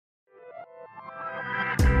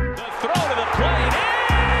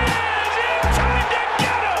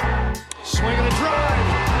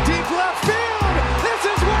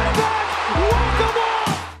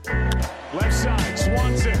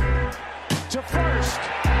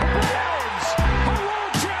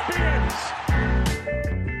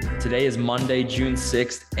Today is Monday, June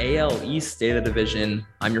 6th, AL East State of Division.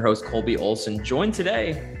 I'm your host, Colby Olson, joined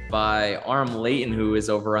today by Aram Layton, who is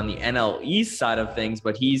over on the NL East side of things,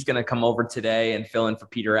 but he's going to come over today and fill in for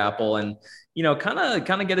Peter Apple and,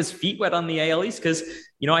 kind of get his feet wet on the AL East because,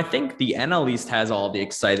 I think the NL East has all the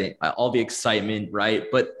excitement, right?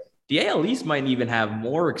 But the AL East might even have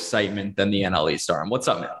more excitement than the NL East. Aram, what's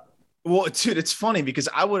up, man? Well, dude, it's funny because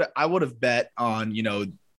I would have bet on,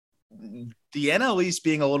 the NL East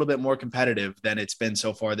being a little bit more competitive than it's been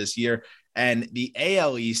so far this year. And the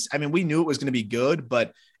AL East, I mean, we knew it was going to be good,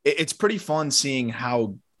 but it's pretty fun seeing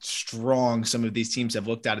how strong some of these teams have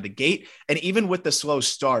looked out of the gate. And even with the slow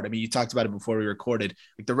start, I mean, you talked about it before we recorded,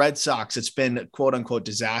 like the Red Sox, it's been quote unquote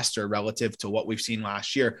disaster relative to what we've seen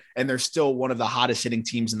last year. And they're still one of the hottest hitting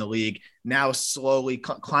teams in the league, now slowly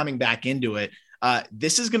climbing back into it.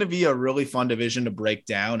 This is going to be a really fun division to break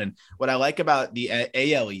down. And what I like about the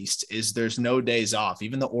AL East is there's no days off.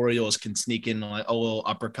 Even the Orioles can sneak in a little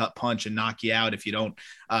uppercut punch and knock you out if you don't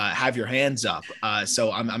have your hands up.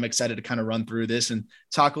 So I'm excited to kind of run through this and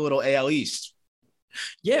talk a little AL East.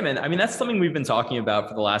 Yeah, man. I mean, that's something we've been talking about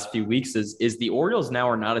for the last few weeks is the Orioles now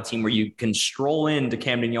are not a team where you can stroll into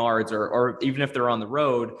Camden Yards or even if they're on the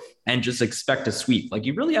road and just expect a sweep. Like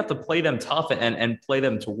you really have to play them tough and play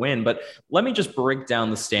them to win. But let me just break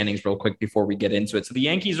down the standings real quick before we get into it. So the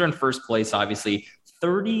Yankees are in first place, obviously.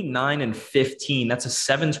 39-15. That's a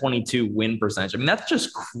 722 win percentage. I mean, that's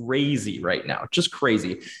just crazy right now. Just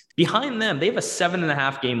crazy. Behind them, they have a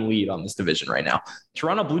 7.5 game lead on this division right now.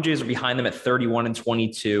 Toronto Blue Jays are behind them at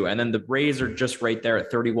 31-22. And then the Rays are just right there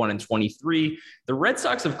at 31-23. The Red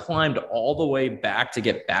Sox have climbed all the way back to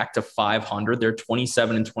get back to 500. They're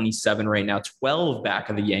 27-27 right now, 12 back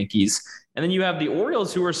of the Yankees. And then you have the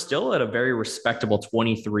Orioles, who are still at a very respectable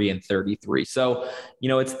 23-33. So,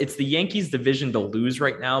 it's the Yankees division to lose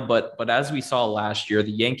right now. But as we saw last year,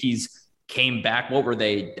 the Yankees came back. What were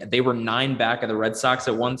they? They were 9 back of the Red Sox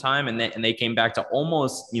at one time, and they came back to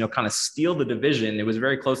almost, kind of steal the division. It was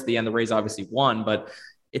very close to the end. The Rays obviously won, but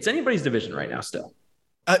it's anybody's division right now still.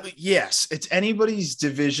 Yes, it's anybody's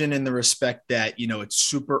division in the respect that, it's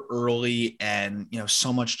super early and,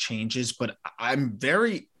 so much changes, but I'm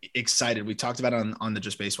very excited. We talked about it on the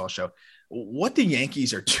Just Baseball show. What the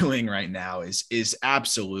Yankees are doing right now is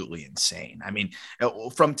absolutely insane. I mean,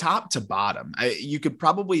 from top to bottom, you could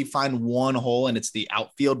probably find one hole and it's the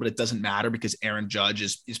outfield, but it doesn't matter because Aaron Judge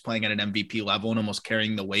is playing at an MVP level and almost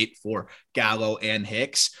carrying the weight for Gallo and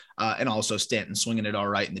Hicks, and also Stanton swinging it all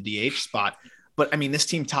right in the DH spot. But I mean, this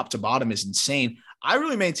team top to bottom is insane. I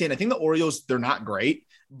really maintain, I think the Orioles, they're not great,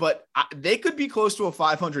 but they could be close to a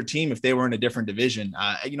 500 team if they were in a different division.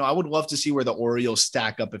 I would love to see where the Orioles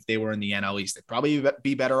stack up if they were in the NL East. They'd probably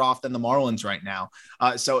be better off than the Marlins right now.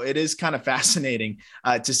 So it is kind of fascinating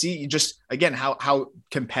to see just, again, how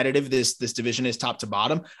competitive this division is top to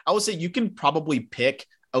bottom. I would say you can probably pick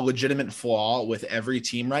a legitimate flaw with every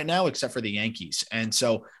team right now, except for the Yankees. And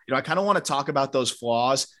so, I kind of want to talk about those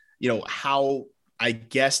flaws, how I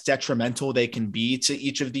guess detrimental they can be to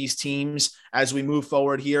each of these teams as we move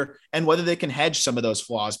forward here and whether they can hedge some of those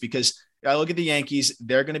flaws, because I look at the Yankees,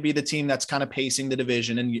 they're going to be the team that's kind of pacing the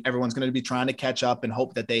division and everyone's going to be trying to catch up and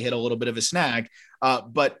hope that they hit a little bit of a snag.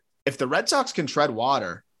 But if the Red Sox can tread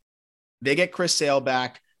water, they get Chris Sale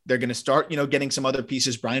back. They're going to start, getting some other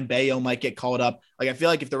pieces. Brian Bayo might get called up. Like, I feel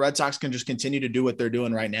like if the Red Sox can just continue to do what they're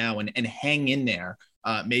doing right now and hang in there,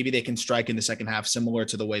 maybe they can strike in the second half, similar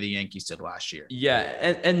to the way the Yankees did last year. Yeah.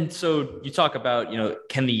 And so you talk about,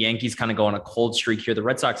 can the Yankees kind of go on a cold streak here? The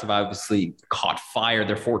Red Sox have obviously caught fire.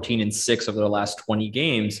 They're 14-6 over their last 20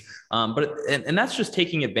 games. But that's just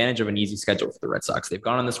taking advantage of an easy schedule for the Red Sox. They've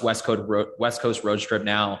gone on this West Coast road trip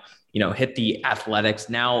now, hit the Athletics.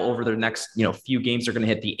 Now over their next, few games, they're going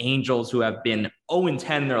to hit the Angels, who have been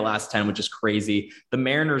 0-10 in their last 10, which is crazy. The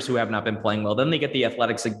Mariners, who have not been playing well. Then they get the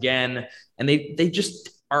Athletics again, and they just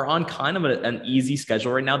are on kind of an easy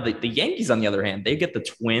schedule right now. The Yankees, on the other hand, they get the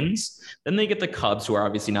Twins. Then they get the Cubs, who are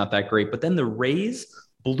obviously not that great. But then the Rays,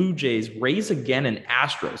 Blue Jays, Rays again, and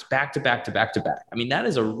Astros back to back to back to back. I mean, that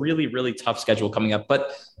is a really, really tough schedule coming up.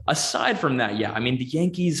 But aside from that, yeah, I mean, the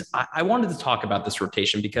Yankees, I wanted to talk about this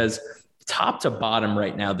rotation because top to bottom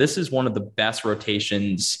right now, this is one of the best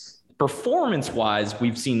rotations performance-wise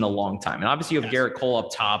we've seen in a long time. And obviously you have Garrett Cole up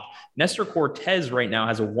top. Nestor Cortez right now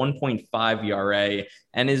has a 1.5 ERA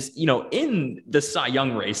and is, in the Cy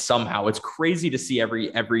Young race somehow. It's crazy to see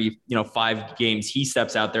every 5 games he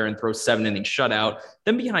steps out there and throws 7-inning shutout.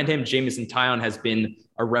 Then behind him, Jameson Taillon has been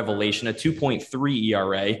a revelation, a 2.3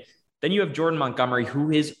 ERA. Then you have Jordan Montgomery, who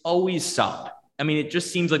is always solid. I mean, it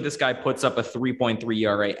just seems like this guy puts up a 3.3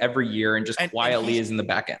 ERA every year and just quietly is in the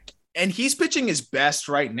back end. And he's pitching his best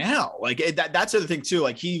right now. Like that's the other thing too.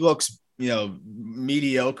 Like he looks,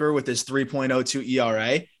 mediocre with his 3.02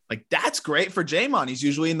 ERA. Like that's great for Jamon. He's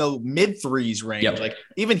usually in the mid threes range. Yep. Like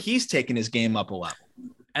even he's taking his game up a level.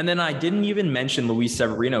 And then I didn't even mention Luis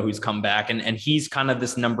Severino, who's come back, and he's kind of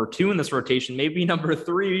this number 2 in this rotation, maybe number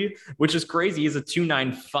 3, which is crazy. He's a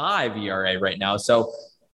 2.95 ERA right now. So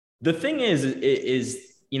the thing is,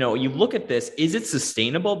 you look at this, is it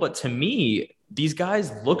sustainable? But to me, these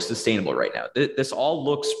guys look sustainable right now. This all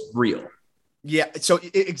looks real. Yeah. So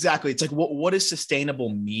exactly. It's like, what does sustainable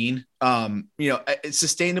mean? It's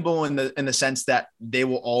sustainable in the sense that they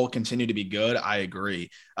will all continue to be good. I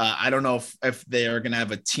agree. I don't know if they are going to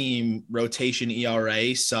have a team rotation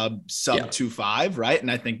ERA sub 2.5. Right.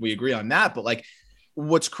 And I think we agree on that, but like,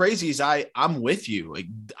 what's crazy is I'm with you. Like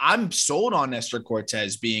I'm sold on Nestor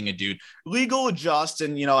Cortes being a dude. Legal adjust,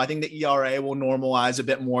 and I think the ERA will normalize a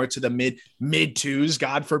bit more to the mid twos,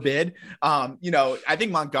 God forbid. I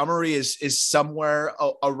think Montgomery is somewhere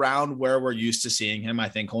around where we're used to seeing him. I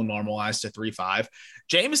think he'll normalize to 3.5.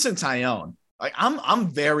 Jameson Taillon. Like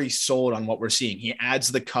I'm very sold on what we're seeing. He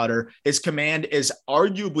adds the cutter. His command is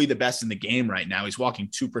arguably the best in the game right now. He's walking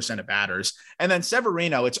 2% of batters. And then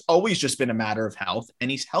Severino, it's always just been a matter of health,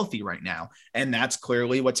 and he's healthy right now. And that's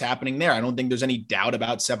clearly what's happening there. I don't think there's any doubt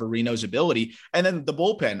about Severino's ability. And then the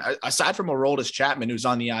bullpen, aside from Aroldis Chapman, who's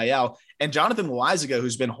on the IL, and Jonathan Loaisiga,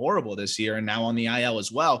 who's been horrible this year and now on the IL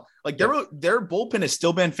as well, like their bullpen has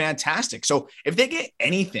still been fantastic. So if they get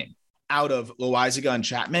anything out of Loaisiga and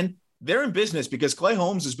Chapman, they're in business, because Clay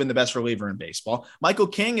Holmes has been the best reliever in baseball. Michael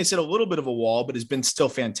King has hit a little bit of a wall, but has been still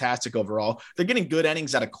fantastic overall. They're getting good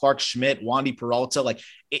innings out of Clark Schmidt, Wandy Peralta. Like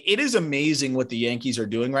it is amazing what the Yankees are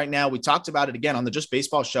doing right now. We talked about it again on the Just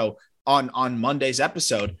Baseball show on Monday's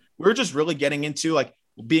episode. We're just really getting into like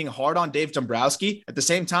being hard on Dave Dombrowski. At the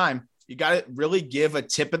same time, you got to really give a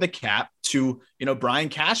tip of the cap to, Brian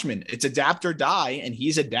Cashman. It's adapt or die, and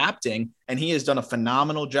he's adapting, and he has done a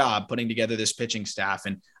phenomenal job putting together this pitching staff.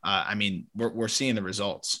 And we're seeing the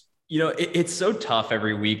results. It's so tough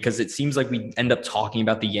every week, because it seems like we end up talking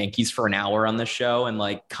about the Yankees for an hour on the show and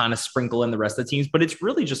like kind of sprinkle in the rest of the teams, but it's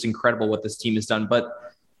really just incredible what this team has done. But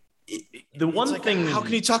how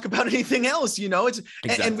can you talk about anything else?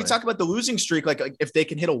 Exactly. And we talk about the losing streak, like if they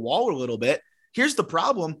can hit a wall a little bit. Here's the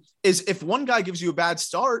problem is if one guy gives you a bad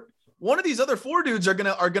start, one of these other 4 dudes are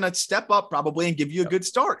gonna step up probably and give you a good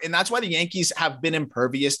start. And that's why the Yankees have been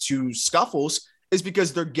impervious to scuffles, is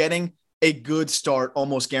because they're getting a good start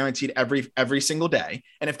almost guaranteed every single day.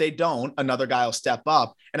 And if they don't, another guy will step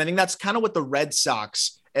up. And I think that's kind of what the Red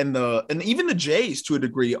Sox and even the Jays to a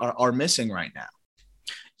degree are missing right now.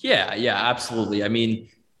 Yeah, absolutely. I mean,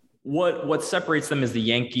 what separates them is the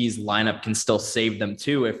Yankees lineup can still save them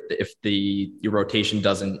too if your rotation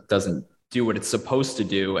doesn't do what it's supposed to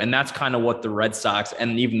do. And that's kind of what the Red Sox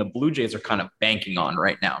and even the Blue Jays are kind of banking on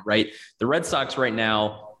right now, right? The Red Sox right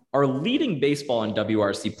now are leading baseball in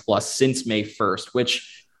WRC plus since May 1st,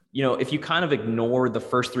 which, if you kind of ignore the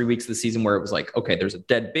first 3 weeks of the season where it was like, okay, there's a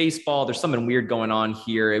dead baseball, there's something weird going on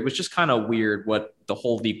here. It was just kind of weird what the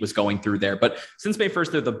whole league was going through there. But since May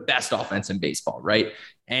 1st, they're the best offense in baseball, right?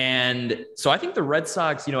 And so I think the Red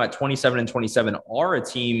Sox, at 27-27 are a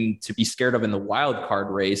team to be scared of in the wild card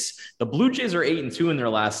race. The Blue Jays are 8-2 in their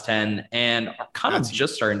last 10 and are kind of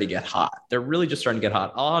just starting to get hot. They're really just starting to get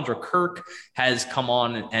hot. Alejandro Kirk has come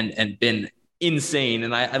on and been insane.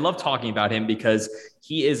 And I love talking about him because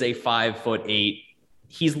he is a 5'8".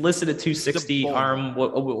 He's listed at 260 arm.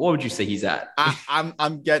 What would you say he's at?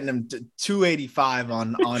 I'm getting him to 285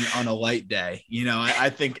 on a light day. I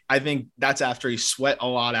think that's after he sweat a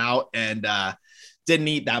lot out and didn't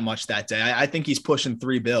eat that much that day. I think he's pushing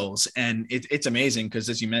 3 bills, and it's amazing because,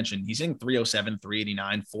 as you mentioned, he's in 307,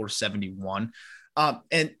 389, 471.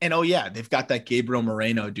 And oh yeah, they've got that Gabriel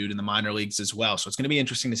Moreno dude in the minor leagues as well. So it's going to be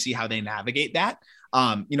interesting to see how they navigate that.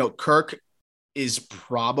 Kirk is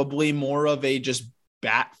probably more of a just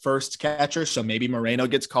bat first catcher. So maybe Moreno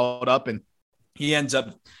gets called up and he ends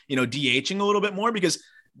up, DHing a little bit more, because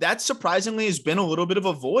that surprisingly has been a little bit of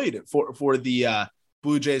a void for the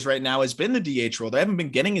Blue Jays right now, has been the DH role. They haven't been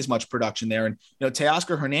getting as much production there. And,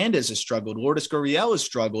 Teoscar Hernandez has struggled. Lourdes Gurriel has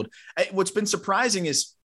struggled. What's been surprising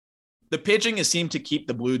is the pitching has seemed to keep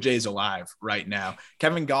the Blue Jays alive right now.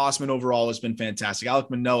 Kevin Gausman overall has been fantastic. Alek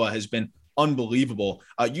Manoah has been unbelievable.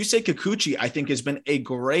 Yusei Kikuchi, I think, has been a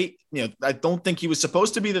great, I don't think he was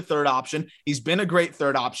supposed to be the third option. He's been a great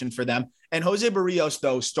third option for them. And Jose Barrios,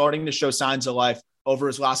 though, starting to show signs of life over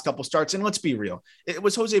his last couple starts. And let's be real.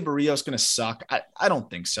 Was Jose Barrios going to suck? I don't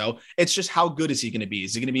think so. It's just how good is he going to be?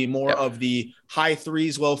 Is he going to be more of the high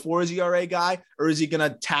threes, low fours ERA guy? Or is he going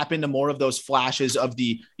to tap into more of those flashes of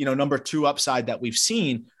the, number 2 upside that we've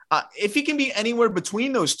seen? If he can be anywhere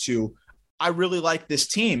between those two, I really like this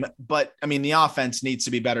team. But I mean, the offense needs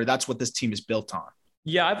to be better. That's what this team is built on.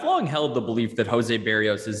 Yeah, I've long held the belief that Jose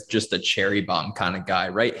Barrios is just a cherry bomb kind of guy,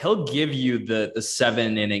 right? He'll give you the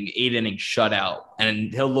 7-inning, 8-inning shutout,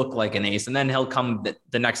 and he'll look like an ace. And then he'll come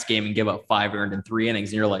the next game and give up 5 earned in 3 innings.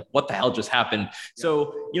 And you're like, what the hell just happened? Yeah.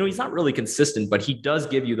 So, he's not really consistent, but he does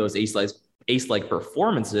give you those ace-like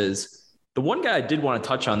performances. The one guy I did want to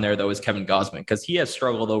touch on there, though, is Kevin Gausman, because he has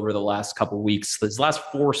struggled over the last couple of weeks. His last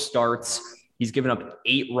 4 starts, he's given up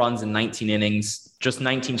 8 runs in 19 innings, just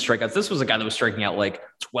 19 strikeouts. This was a guy that was striking out like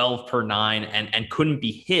 12 per 9 and couldn't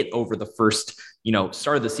be hit over the first,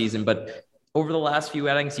 start of the season. But over the last few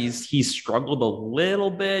innings, he's struggled a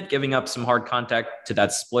little bit, giving up some hard contact to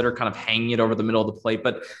that splitter, kind of hanging it over the middle of the plate.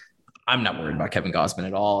 But I'm not worried about Kevin Gausman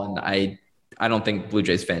at all. And I don't think Blue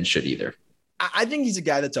Jays fans should either. I think he's a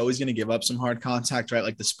guy that's always going to give up some hard contact, right?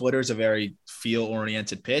 Like the splitter is a very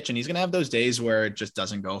feel-oriented pitch, and he's going to have those days where it just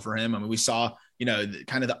doesn't go for him. I mean, we saw,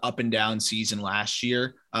 kind of the up and down season last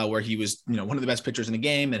year where he was, one of the best pitchers in the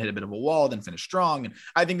game, then hit a bit of a wall, then finished strong. And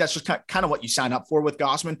I think that's just kind of what you sign up for with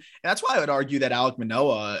Gausman. And that's why I would argue that Alek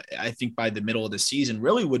Manoah, I think by the middle of the season,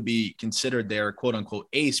 really would be considered their quote unquote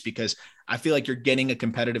ace, because I feel like you're getting a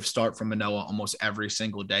competitive start from Manoah almost every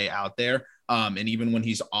single day out there. And even when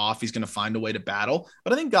he's off, he's going to find a way to battle.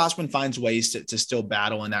 But I think Gausman finds ways to still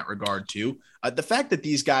battle in that regard too. The fact that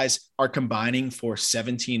these guys are combining for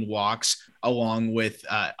 17 walks along with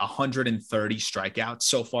 130 strikeouts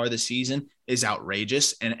so far this season is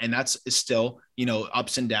outrageous. And that's still,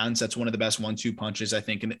 ups and downs. That's one of the best 1-2 punches, I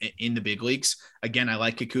think, in the big leagues. Again, I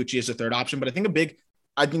like Kikuchi as a third option, but I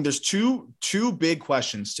think there's two big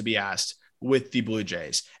questions to be asked with the Blue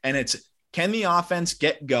Jays. And it's, can the offense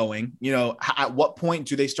get going? At what point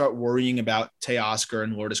do they start worrying about Teoscar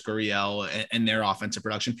and Lourdes Gurriel and their offensive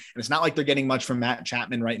production? And it's not like they're getting much from Matt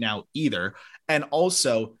Chapman right now either. And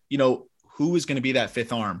also, who is going to be that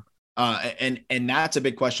fifth arm? And that's a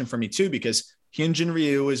big question for me too, because Hyunjin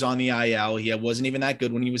Ryu is on the IL. He wasn't even that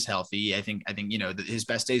good when he was healthy. I think his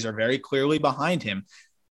best days are very clearly behind him.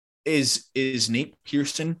 Is Nate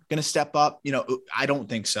Pearson going to step up? I don't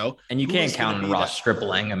think so. And you can't count on Ross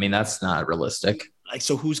Stripling. I mean, that's not realistic.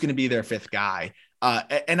 So who's going to be their fifth guy?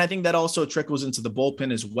 And I think that also trickles into the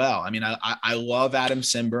bullpen as well. I mean, I love Adam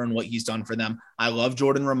Simber and what he's done for them. I love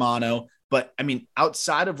Jordan Romano. But, I mean,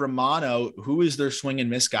 outside of Romano, who is their swing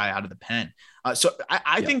and miss guy out of the pen? So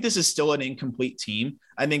I think this is still an incomplete team.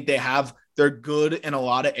 I think they're good in a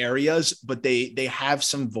lot of areas, but they have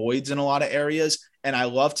some voids in a lot of areas. And I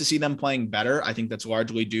love to see them playing better. I think that's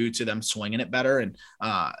largely due to them swinging it better and,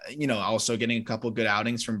 also getting a couple of good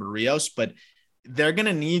outings from Barrios. But they're going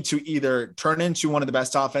to need to either turn into one of the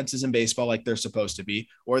best offenses in baseball like they're supposed to be,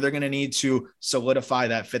 or they're going to need to solidify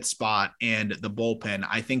that fifth spot and the bullpen.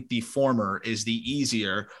 I think the former is the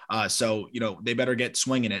easier. So, they better get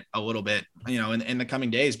swinging it a little bit, in the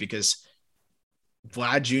coming days, because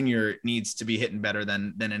Vlad Jr. needs to be hitting better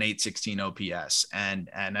than an 816 OPS.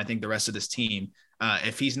 And I think the rest of this team,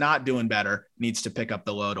 if he's not doing better, needs to pick up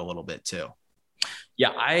the load a little bit too.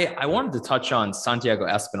 Yeah, I wanted to touch on Santiago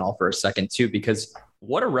Espinal for a second too, because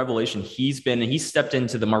what a revelation he's been. And he stepped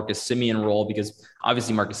into the Marcus Semien role because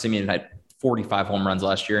obviously Marcus Semien had 45 home runs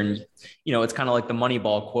last year. And, it's kind of like the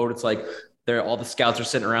Moneyball quote. It's like all the scouts are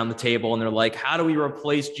sitting around the table and they're like, how do we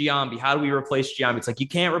replace Giambi? How do we replace Giambi? It's like, you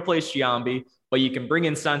can't replace Giambi, but you can bring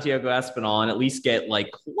in Santiago Espinal and at least get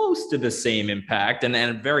like close to the same impact and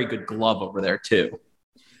a very good glove over there too.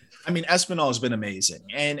 I mean, Espinal has been amazing.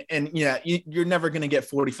 And yeah, you're never going to get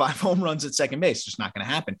 45 home runs at second base. It's just not going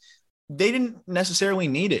to happen. They didn't necessarily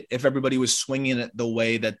need it if everybody was swinging it the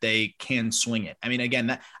way that they can swing it. I mean,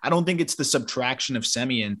 again, I don't think it's the subtraction of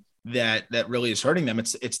Semien that really is hurting them.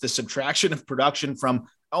 It's the subtraction of production from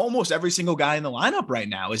almost every single guy in the lineup right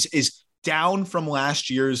now is down from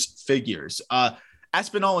last year's figures.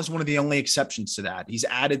 Espinal is one of the only exceptions to that. He's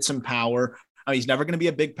added some power. He's never going to be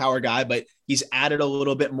a big power guy, but he's added a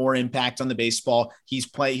little bit more impact on the baseball. He's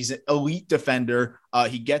an elite defender.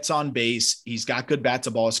 He gets on base. He's got good bat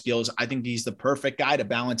to ball skills. I think he's the perfect guy to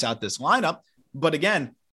balance out this lineup. But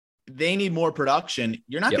again, they need more production.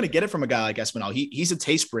 You're not going to get it from a guy like Espinal. He's a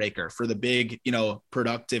taste breaker for the big,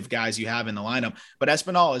 productive guys you have in the lineup. But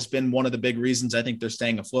Espinal has been one of the big reasons I think they're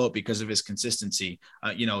staying afloat because of his consistency,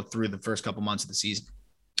 through the first couple months of the season.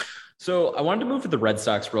 So I wanted to move to the Red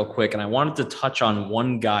Sox real quick, and I wanted to touch on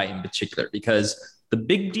one guy in particular because The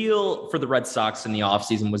big deal for the Red Sox in the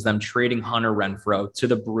offseason was them trading Hunter Renfroe to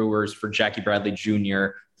the Brewers for Jackie Bradley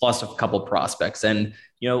Jr., plus a couple prospects. And,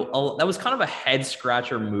 that was kind of a head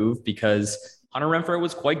scratcher move because Hunter Renfroe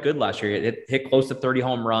was quite good last year. It hit close to 30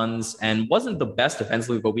 home runs and wasn't the best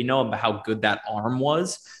defensively, but we know about how good that arm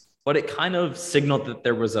was. But it kind of signaled that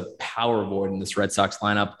there was a power void in this Red Sox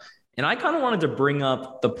lineup. And I kind of wanted to bring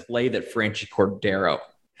up the play that Franchy Cordero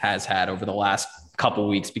has had over the last couple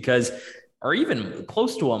weeks because, or even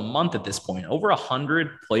close to a month at this point, over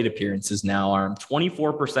 100 plate appearances now,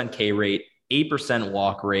 24% K rate, 8%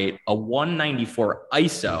 walk rate, a 194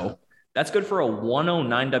 ISO. That's good for a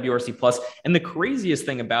 109 WRC plus. And the craziest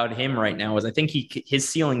thing about him right now is I think his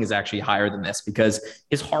ceiling is actually higher than this because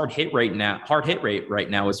his hard hit rate right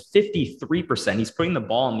now is 53%. He's putting the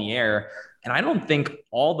ball in the air. And I don't think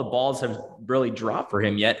all the balls have really dropped for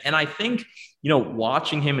him yet. And I think,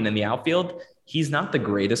 watching him and in the outfield, he's not the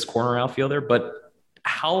greatest corner outfielder, but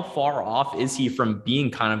how far off is he from being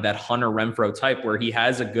kind of that Hunter Renfroe type where he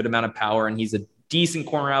has a good amount of power and he's a decent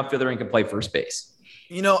corner outfielder and can play first base?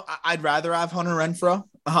 I'd rather have Hunter Renfroe,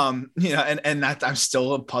 and that I'm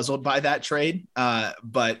still puzzled by that trade.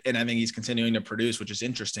 But I think he's continuing to produce, which is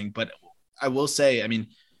interesting. But I will say,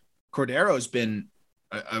 Cordero's been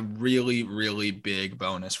a really, really big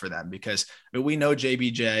bonus for them because we know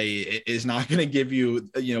JBJ is not going to give you,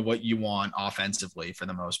 what you want offensively for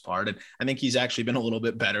the most part. And I think he's actually been a little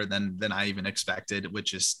bit better than I even expected,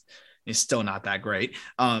 which is still not that great.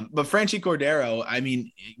 But Franchy Cordero,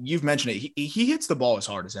 you've mentioned it. He hits the ball as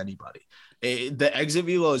hard as anybody. The exit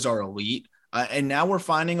velos are elite. And now we're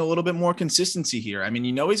finding a little bit more consistency here.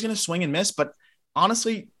 He's going to swing and miss, but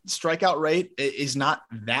honestly, strikeout rate is not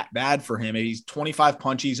that bad for him. He's 25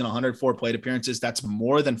 punchies and 104 plate appearances. That's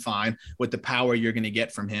more than fine with the power you're going to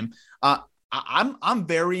get from him. I'm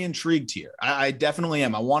very intrigued here. I definitely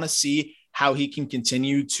am. I want to see how he can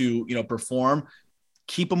continue to, perform.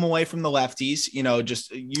 Keep him away from the lefties,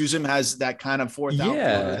 just use him as that kind of fourth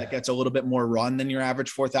outfielder that gets a little bit more run than your average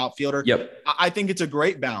fourth outfielder. Yep. I think it's a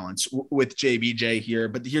great balance with JBJ here,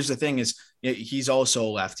 but here's the thing is he's also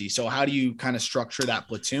a lefty. So how do you kind of structure that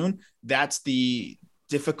platoon? That's the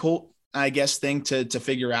difficult, I guess, thing to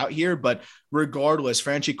figure out here. But regardless,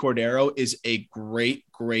 Franchy Cordero is a great,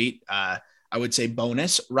 I would say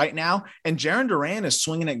bonus right now. And Jarren Duran is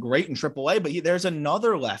swinging it great in AAA, but there's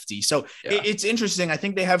another lefty. So it's interesting. I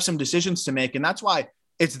think they have some decisions to make. And that's why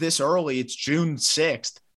it's this early. It's June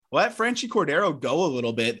 6th. Let Franchy Cordero go a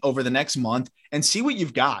little bit over the next month and see what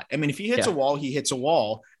you've got. If he hits a wall, he hits a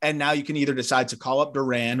wall. And now you can either decide to call up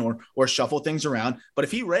Duran or shuffle things around. But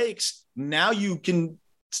if he rakes, now you can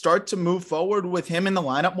start to move forward with him in the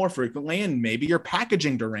lineup more frequently. And maybe you're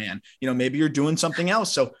packaging Duran, maybe you're doing something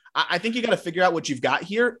else. So I think you got to figure out what you've got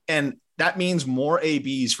here. And that means more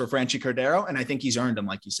ABs for Franchy Cordero. And I think he's earned them,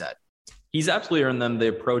 like you said. He's absolutely earned them. The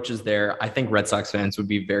approach is there. I think Red Sox fans would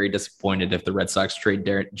be very disappointed if the Red Sox trade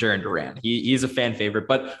Jarren Duran. He's a fan favorite.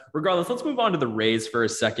 But regardless, let's move on to the Rays for a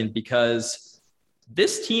second because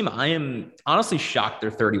this team, I am honestly shocked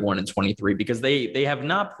they're 31-23 because they have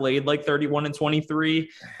not played like 31-23.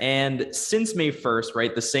 And since May 1st,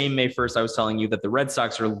 right, the same May 1st, I was telling you that the Red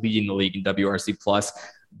Sox are leading the league in WRC plus.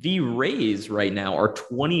 The Rays right now are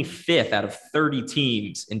 25th out of 30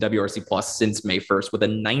 teams in WRC plus since May 1st with a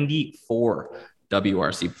 94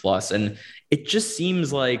 WRC plus. And it just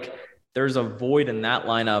seems like there's a void in that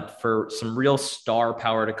lineup for some real star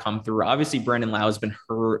power to come through. Obviously, Brandon Lau has been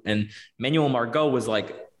hurt, and Manuel Margot was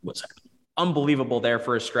unbelievable there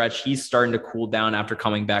for a stretch. He's starting to cool down after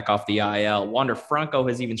coming back off the IL. Wander Franco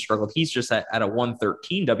has even struggled. He's just at a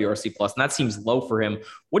 113 WRC plus, and that seems low for him.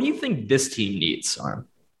 What do you think this team needs, Arm?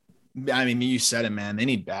 You said it, man. They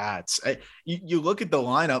need bats. You look at the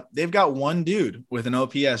lineup, they've got one dude with an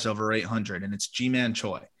OPS over 800, and it's Ji-Man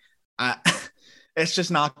Choi. It's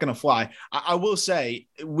just not going to fly. I will say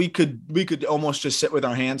we could almost just sit with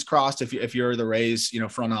our hands crossed if you're the Rays,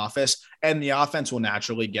 front office, and the offense will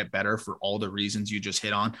naturally get better for all the reasons you just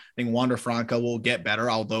hit on. I think Wander Franco will get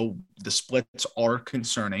better, although the splits are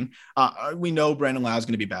concerning. We know Brandon Lau is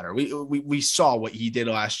going to be better. We saw what he did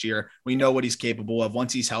last year. We know what he's capable of.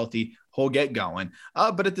 Once he's healthy, he'll get going.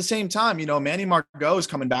 But at the same time, Manny Margot is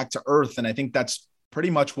coming back to earth, and I think that's pretty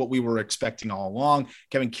much what we were expecting all along.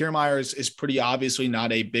 Kevin Kiermaier is pretty obviously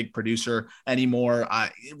not a big producer anymore.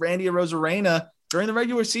 Randy Arozarena during the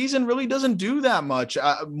regular season really doesn't do that much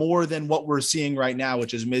more than what we're seeing right now,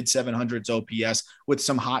 which is mid 700s OPS with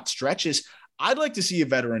some hot stretches. I'd like to see a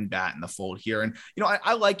veteran bat in the fold here. And,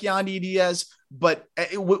 I like Yandy Diaz, but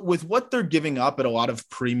with what they're giving up at a lot of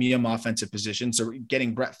premium offensive positions, so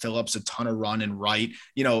getting Brett Phillips a ton of run in right,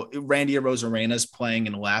 Randy Arozarena's playing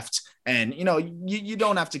in left. And, you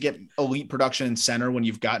don't have to get elite production in center when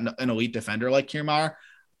you've got an elite defender like Kiermaier.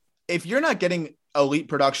 If you're not getting elite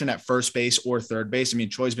production at first base or third base, I mean,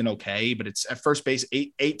 Troy's been okay, but it's at first base,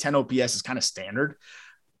 810 OPS is kind of standard.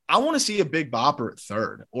 I want to see a big bopper at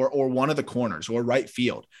third or one of the corners or right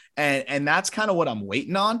field. And that's kind of what I'm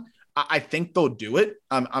waiting on. I think they'll do it.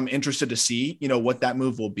 I'm interested to see, what that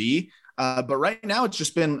move will be. But right now it's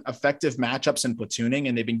just been effective matchups and platooning,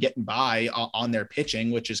 and they've been getting by on their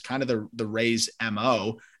pitching, which is kind of the Rays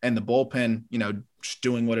MO, and the bullpen, just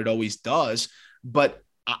doing what it always does. But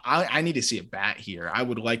I need to see a bat here. I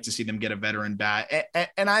would like to see them get a veteran bat,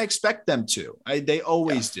 and I expect them to. They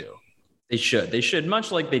always do. They should, much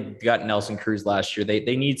like they got Nelson Cruz last year.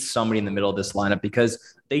 They need somebody in the middle of this lineup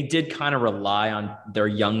because they did kind of rely on their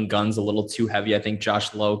young guns a little too heavy. I think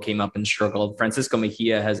Josh Lowe came up and struggled. Francisco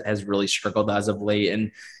Mejia has really struggled as of late.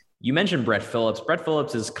 And you mentioned Brett Phillips. Brett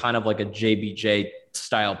Phillips is kind of like a JBJ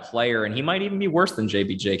style player, and he might even be worse than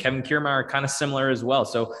JBJ. Kevin Kiermaier kind of similar as well.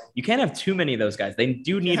 So you can't have too many of those guys. They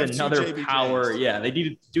do need another power. Yeah, they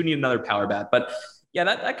do need another power bat. But yeah,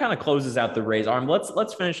 that kind of closes out the Rays arm.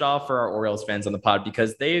 Let's finish off for our Orioles fans on the pod,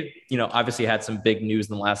 because they've, obviously had some big news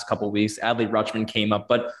in the last couple of weeks. Adley Rutschman came up,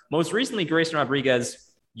 but most recently, Grayson Rodriguez,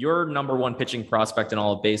 your number one pitching prospect in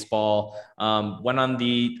all of baseball, went on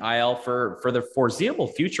the IL for the foreseeable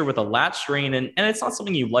future with a lat strain. And it's not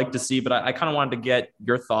something you like to see, but I kind of wanted to get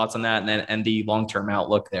your thoughts on that and the long-term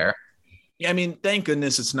outlook there. Yeah, I mean, thank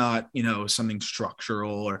goodness it's not, something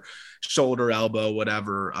structural or shoulder, elbow,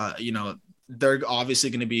 whatever. They're obviously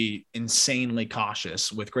going to be insanely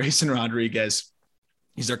cautious with Grayson Rodriguez.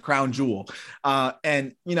 He's their crown jewel.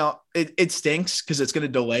 And it stinks because it's going to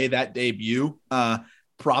delay that debut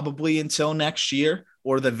probably until next year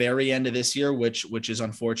or the very end of this year, which is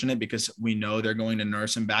unfortunate because we know they're going to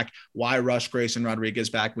nurse him back. Why rush Grayson Rodriguez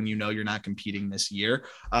back when you're not competing this year?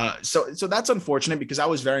 So that's unfortunate because I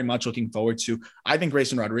was very much looking forward to, I think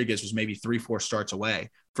Grayson Rodriguez was maybe 3-4 starts away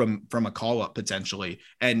from a call up potentially.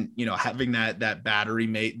 And, having the battery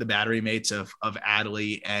mates of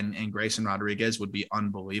Adley and Grayson Rodriguez would be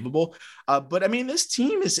unbelievable. But I mean, this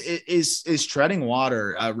team is treading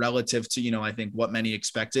water relative to, I think what many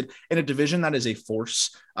expected in a division that is a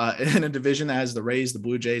force, in a division that has the Rays, the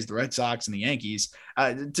Blue Jays, the Red Sox, and the Yankees.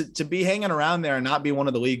 To be hanging around there and not be one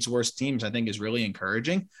of the league's worst teams, I think is really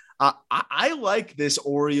encouraging. I like this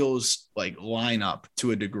Orioles lineup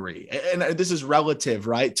to a degree, and this is relative,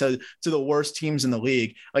 right, to the worst teams in the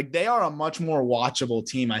league. They are a much more watchable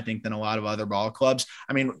team, I think, than a lot of other ball clubs.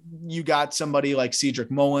 I mean, you got somebody like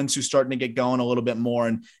Cedric Mullins who's starting to get going a little bit more,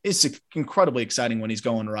 and it's incredibly exciting when he's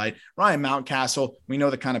going right. Ryan Mountcastle, we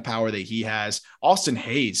know the kind of power that he has. Austin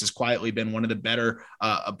Hayes has quietly been one of the better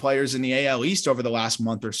players in the AL East over the last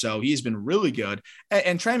month or so. He's been really good,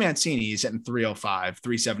 and Trey Mancini is hitting 305,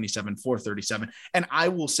 377. 437. And I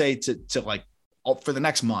will say to for the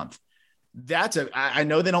next month, I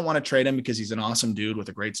know they don't want to trade him because he's an awesome dude with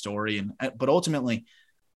a great story. But ultimately,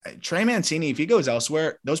 Trey Mancini, if he goes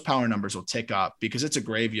elsewhere, those power numbers will tick up because it's a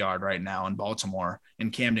graveyard right now in Baltimore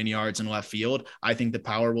and Camden Yards and left field. I think the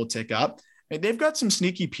power will tick up. They've got some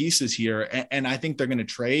sneaky pieces here, and I think they're going to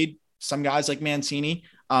trade some guys like Mancini.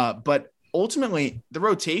 But ultimately, the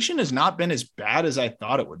rotation has not been as bad as I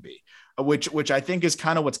thought it would be. Which I think is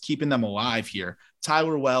kind of what's keeping them alive here.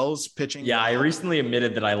 Tyler Wells pitching. Yeah, I recently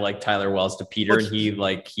admitted that I like Tyler Wells to Peter, and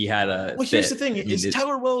he had a. Well, here's the thing: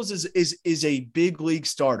 Tyler Wells is a big league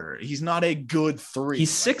starter. He's not a good 3.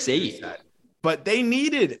 He's 6'8". But they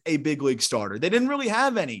needed a big league starter. They didn't really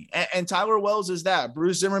have any. And Tyler Wells is that.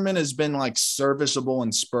 Bruce Zimmerman has been serviceable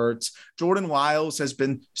in spurts. Jordan Wiles has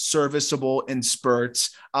been serviceable in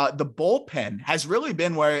spurts. The bullpen has really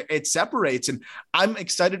been where it separates. And I'm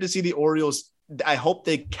excited to see the Orioles. I hope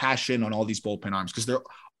they cash in on all these bullpen arms because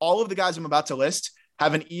all of the guys I'm about to list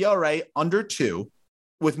have an ERA under 2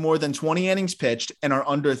 with more than 20 innings pitched and are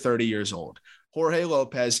under 30 years old. Jorge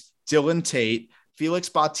Lopez, Dylan Tate, Felix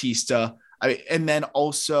Bautista, and then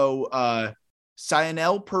also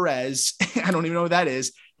Cionel Perez, I don't even know who that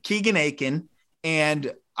is, Keegan Aiken,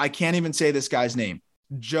 and I can't even say this guy's name,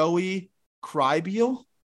 Joey Krybel.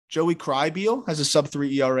 Joey Krybel has a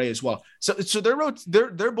sub-3 ERA as well. So their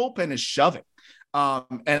bullpen is shoving.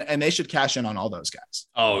 And they should cash in on all those guys.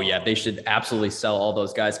 Oh yeah, they should absolutely sell all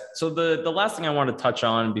those guys. So the last thing I want to touch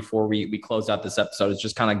on before we close out this episode is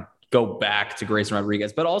just kind of go back to Grayson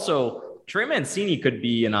Rodriguez, but also Trey Mancini could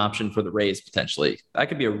be an option for the Rays potentially. That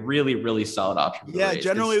could be a really, really solid option. For the Rays,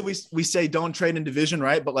 generally we say don't trade in division,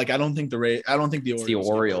 right? But like I don't think the Orioles. The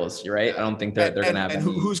Orioles, you're right. Yeah. I don't think they're going to have. And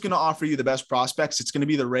who's going to offer you the best prospects? It's going to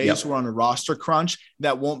be the Rays who are on a roster crunch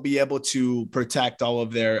that won't be able to protect all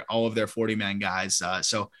of their 40-man guys.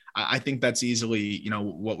 So I think that's easily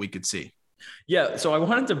what we could see. Yeah, so I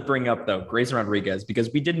wanted to bring up, though, Grayson Rodriguez, because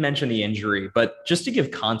we did mention the injury, but just to give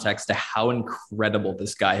context to how incredible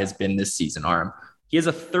this guy has been this season, Arm, he has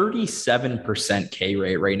a 37% K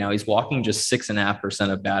rate right now. He's walking just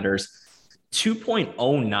 6.5% of batters,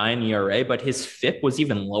 2.09 ERA, but his FIP was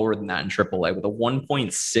even lower than that in AAA with a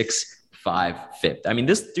 1.65 FIP. I mean,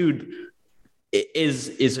 this dude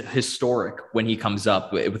is historic when he comes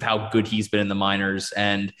up with how good he's been in the minors,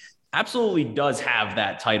 and absolutely does have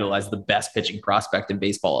that title as the best pitching prospect in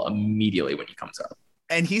baseball immediately when he comes up.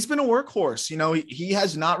 And he's been a workhorse. He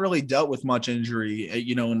has not really dealt with much injury,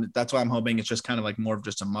 and that's why I'm hoping it's just kind of like more of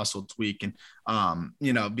just a muscle tweak. And,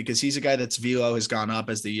 because he's a guy that's velo has gone up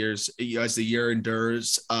as the year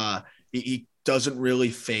endures. He doesn't really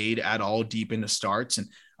fade at all deep into starts. And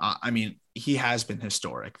he has been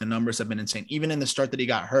historic. The numbers have been insane. Even in the start that he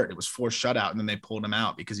got hurt, it was forced shutout, and then they pulled him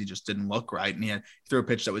out because he just didn't look right. And he threw a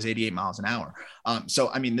pitch that was 88 miles an hour.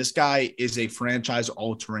 This guy is a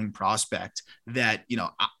franchise-altering prospect that,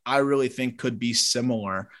 I really think could be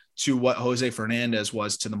similar to what Jose Fernandez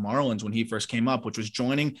was to the Marlins when he first came up, which was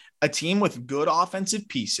joining a team with good offensive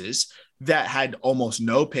pieces that had almost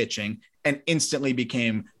no pitching and instantly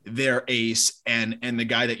became their ace and the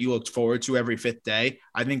guy that you looked forward to every fifth day.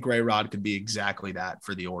 I think Gray Rod could be exactly that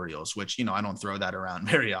for the Orioles, which, I don't throw that around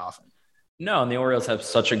very often. No, and the Orioles have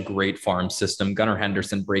such a great farm system. Gunnar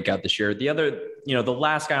Henderson breakout this year. The other, the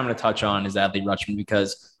last guy I'm going to touch on is Adley Rutschman,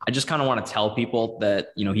 because I just kind of want to tell people that,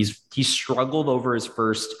 he's struggled over his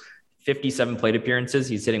first 57 plate appearances.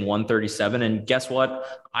 He's hitting 137. And guess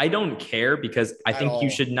what? I don't care, because I think you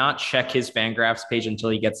should not check his Fangraphs page until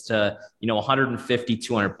he gets to, 150,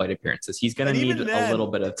 200 plate appearances. He's going to need a little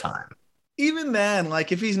bit of time. Even then,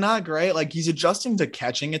 like if he's not great, like he's adjusting to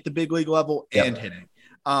catching at the big league level and hitting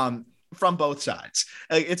from both sides.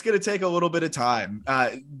 It's going to take a little bit of time.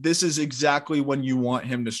 This is exactly when you want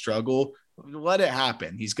him to struggle. Let it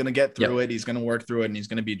happen. He's going to get through it. He's going to work through it, and he's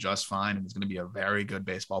going to be just fine. And he's going to be a very good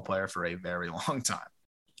baseball player for a very long time.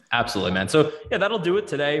 Absolutely, man. So that'll do it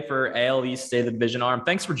today for AL East State of the Division. Arm,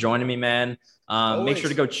 thanks for joining me, man. Make sure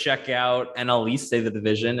to go check out NL East State of the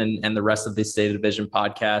Division and the rest of the State of the Division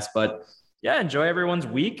podcast. But yeah, enjoy everyone's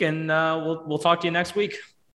week, and we'll talk to you next week.